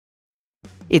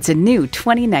It's a new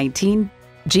 2019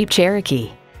 Jeep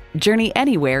Cherokee. Journey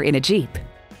anywhere in a Jeep.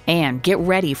 And get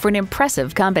ready for an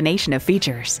impressive combination of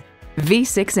features.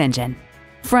 V6 engine,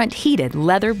 front heated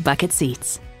leather bucket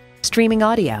seats, streaming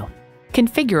audio,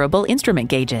 configurable instrument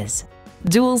gauges,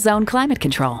 dual zone climate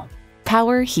control,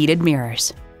 power heated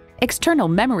mirrors, external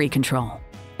memory control,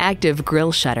 active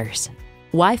grille shutters,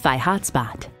 Wi-Fi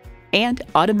hotspot, and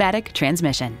automatic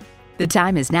transmission. The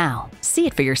time is now. See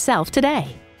it for yourself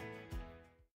today.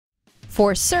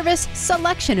 For service,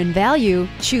 selection, and value,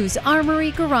 choose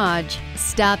Armory Garage.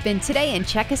 Stop in today and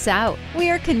check us out. We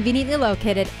are conveniently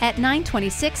located at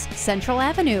 926 Central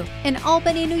Avenue in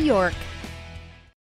Albany, New York.